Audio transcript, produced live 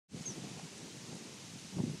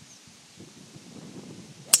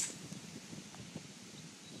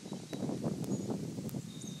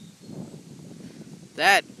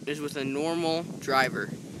That is with a normal driver.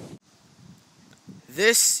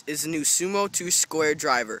 This is the new Sumo 2 Square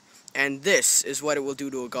driver, and this is what it will do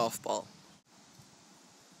to a golf ball.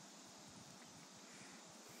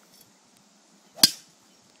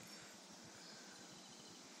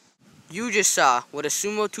 You just saw what a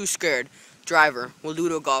Sumo 2 Squared driver will do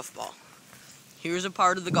to a golf ball. Here's a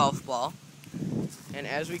part of the golf ball, and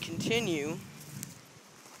as we continue,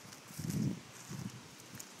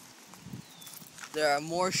 there are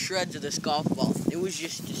more shreds of this golf ball. It was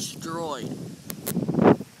just destroyed.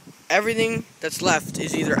 Everything that's left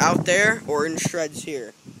is either out there or in shreds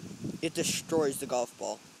here. It destroys the golf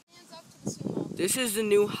ball. This is the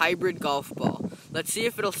new hybrid golf ball. Let's see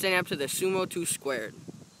if it'll stand up to the Sumo 2 Squared.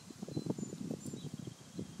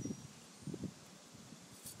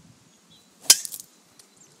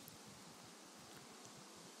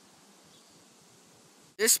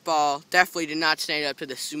 This ball definitely did not stand up to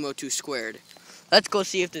the Sumo 2 Squared. Let's go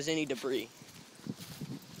see if there's any debris.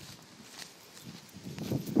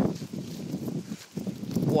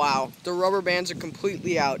 Wow, the rubber bands are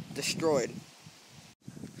completely out, destroyed.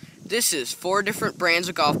 This is 4 different brands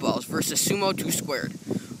of golf balls versus Sumo 2 Squared.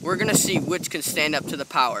 We're going to see which can stand up to the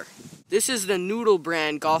power. This is the Noodle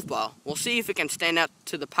brand golf ball. We'll see if it can stand up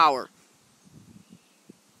to the power.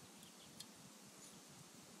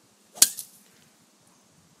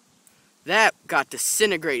 That got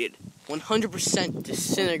disintegrated. 100%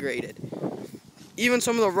 disintegrated. Even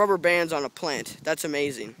some of the rubber bands on a plant. That's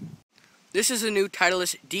amazing. This is the new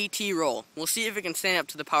Titleist DT Roll. We'll see if it can stand up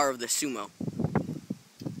to the power of the Sumo.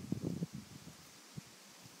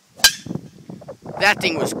 That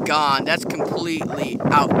thing was gone. That's completely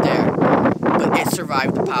out there. But it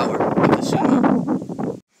survived the power of the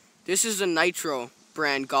Sumo. This is the Nitro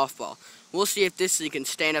brand golf ball. We'll see if this thing can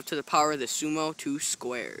stand up to the power of the Sumo 2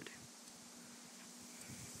 Squared.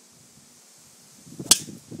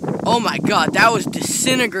 Oh my god, that was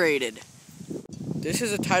disintegrated. This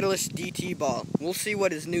is a Titleist DT ball. We'll see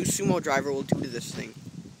what his new Sumo driver will do to this thing.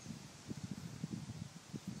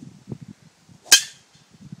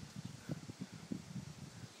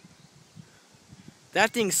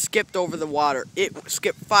 That thing skipped over the water. It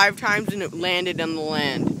skipped 5 times and it landed on the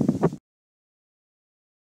land.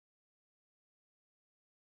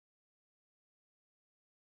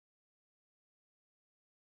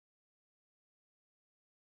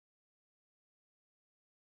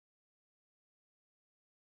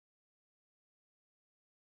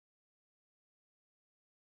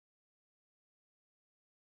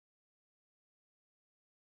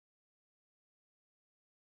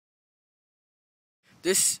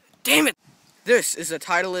 Damn it! This is a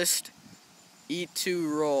Titleist E2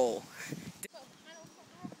 Roll.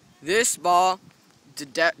 This ball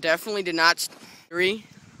definitely did not...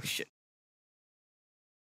 Shit.